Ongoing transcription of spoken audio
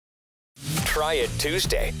Try It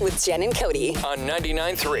Tuesday with Jen and Cody on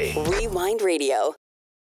 99.3 Rewind Radio.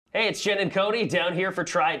 Hey, it's Jen and Cody down here for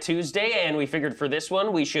Try It Tuesday, and we figured for this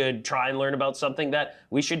one we should try and learn about something that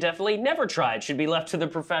we should definitely never try. It should be left to the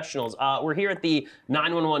professionals. We're here at the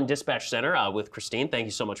 911 Dispatch Center with Christine. Thank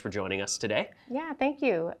you so much for joining us today. Yeah, thank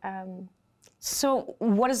you. So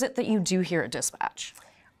what is it that you do here at Dispatch?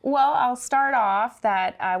 Well, I'll start off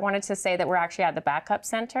that I wanted to say that we're actually at the backup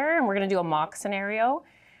center, and we're going to do a mock scenario.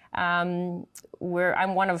 I'm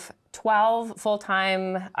one of 12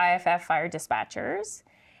 full-time IFF fire dispatchers.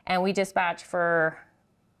 And we dispatch for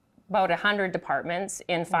about 100 departments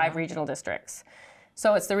in 5 regional districts.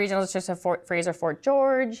 So it's the regional districts of Fraser, Fort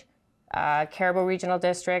George, Caribou Regional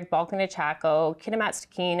District, Balkan-Chaco,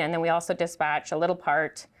 Kitimat-Stikine, and then we also dispatch a little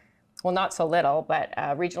part, well, not so little, but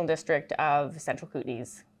regional district of Central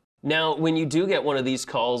Kootenays. Now, when you do get one of these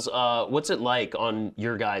calls, what's it like on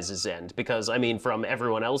your guys' end? Because, I mean, from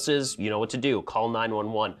everyone else's, you know what to do, call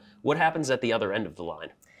 911. What happens at the other end of the line?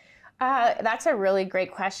 That's a really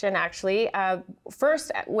great question, actually.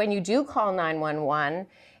 First, when you do call 911,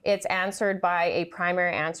 it's answered by a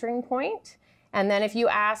primary answering point. And then if you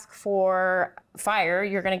ask for fire,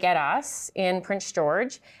 you're going to get us in Prince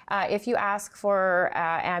George. If you ask for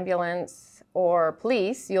ambulance or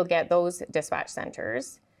police, you'll get those dispatch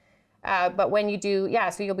centers. But when you do,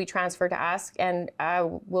 so you'll be transferred to us, and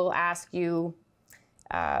we'll ask you,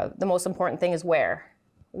 the most important thing is where.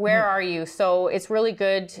 Where are you? So it's really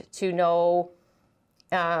good to know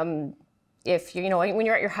if you know when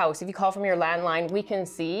you're at your house, if you call from your landline, we can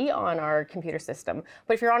see on our computer system.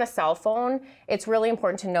 But if you're on a cell phone, it's really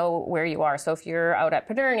important to know where you are. So if you're out at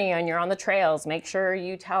Paderni and you're on the trails, make sure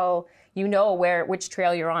you know which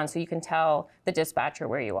trail you're on so you can tell the dispatcher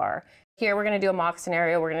where you are. Here we're going to do a mock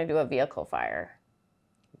scenario. We're going to do a vehicle fire.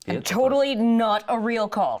 And totally not a real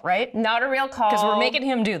call, right? Not a real call. Because we're making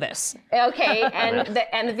him do this. Okay, and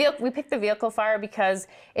the vehicle, we picked the vehicle fire because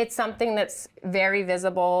it's something that's very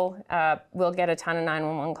visible. We'll get a ton of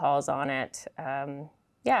 911 calls on it.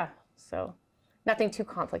 So nothing too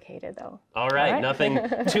complicated though. All right, nothing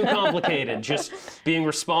too complicated. Just being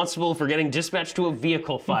responsible for getting dispatched to a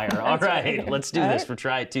vehicle fire. All right, let's do this for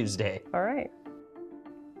Try It Tuesday. All right.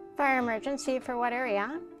 Fire emergency for what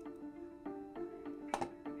area?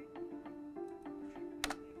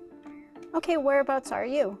 Okay, whereabouts are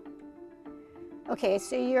you? Okay,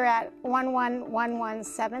 so you're at 1111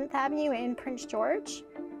 7th Avenue in Prince George.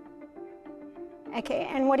 Okay,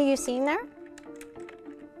 and what are you seeing there?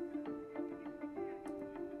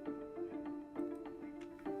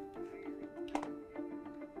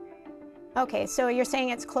 Okay, so you're saying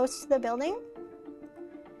it's close to the building?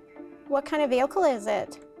 What kind of vehicle is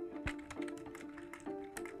it?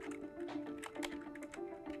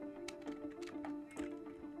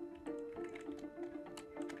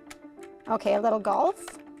 Okay, a little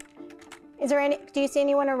Golf. Do you see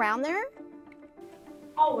anyone around there?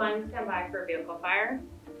 All one, stand by for a vehicle fire.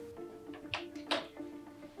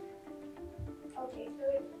 Okay,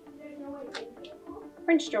 so there's no way to vehicle.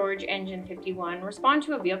 Prince George, engine 51. Respond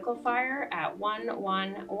to a vehicle fire at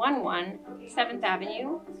 1111 7th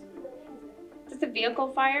Avenue. Just a vehicle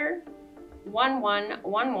fire,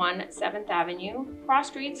 1111 7th Avenue, cross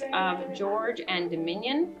streets of George and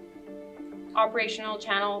Dominion. Operational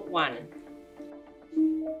channel 1.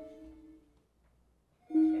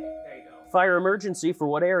 Fire emergency for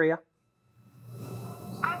what area?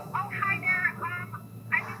 Hi there.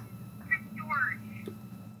 I'm in Prince George.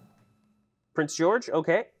 Prince George?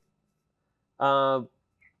 Okay.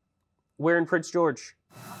 Where in Prince George?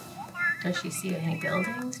 Does she see any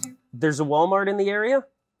buildings? There's a Walmart in the area?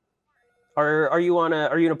 Are you in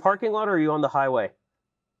a parking lot or are you on the highway?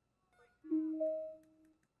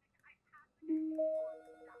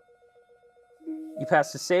 You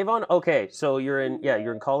passed the Save-On? Okay, so you're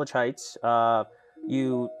in College Heights.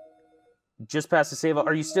 You just passed the Save-On.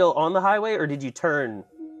 Are you still on the highway or did you turn?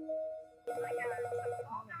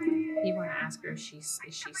 You want to ask her if is she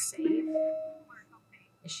safe?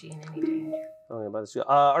 Is she in any danger? Oh, yeah, by the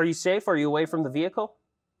are you safe? Are you away from the vehicle?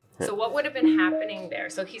 So what would have been happening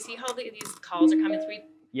there? So you see how these calls are coming through?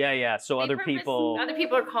 Yeah. So other people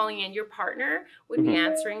are calling in. Your partner would be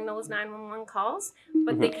answering those 911 calls,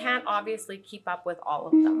 but they can't obviously keep up with all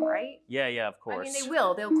of them, right? Yeah, of course. I mean, they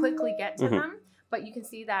will. They'll quickly get to them, but you can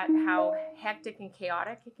see that how hectic and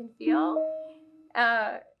chaotic it can feel.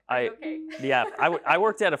 I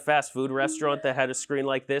worked at a fast food restaurant that had a screen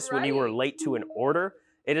like this when you were late to an order.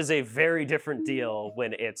 It is a very different deal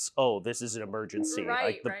when it's, this is an emergency.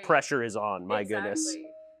 The pressure is on, my goodness.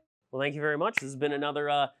 Well, thank you very much. This has been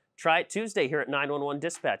another Try It Tuesday here at 911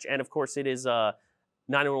 Dispatch. And of course, it is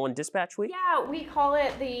 911 Dispatch Week? Yeah, we call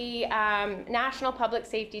it the National Public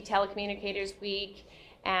Safety Telecommunicators Week.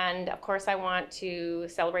 And of course, I want to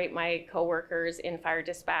celebrate my coworkers in fire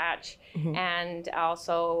dispatch and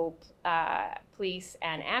also police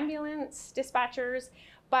and ambulance dispatchers.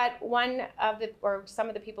 But some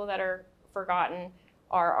of the people that are forgotten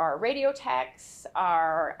are our radio techs,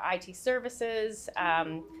 our IT services,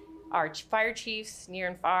 our fire chiefs near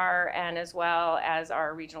and far, and as well as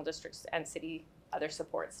our regional districts and city other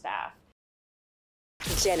support staff.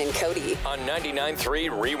 Jen and Cody. On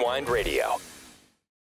 99.3 Rewind Radio.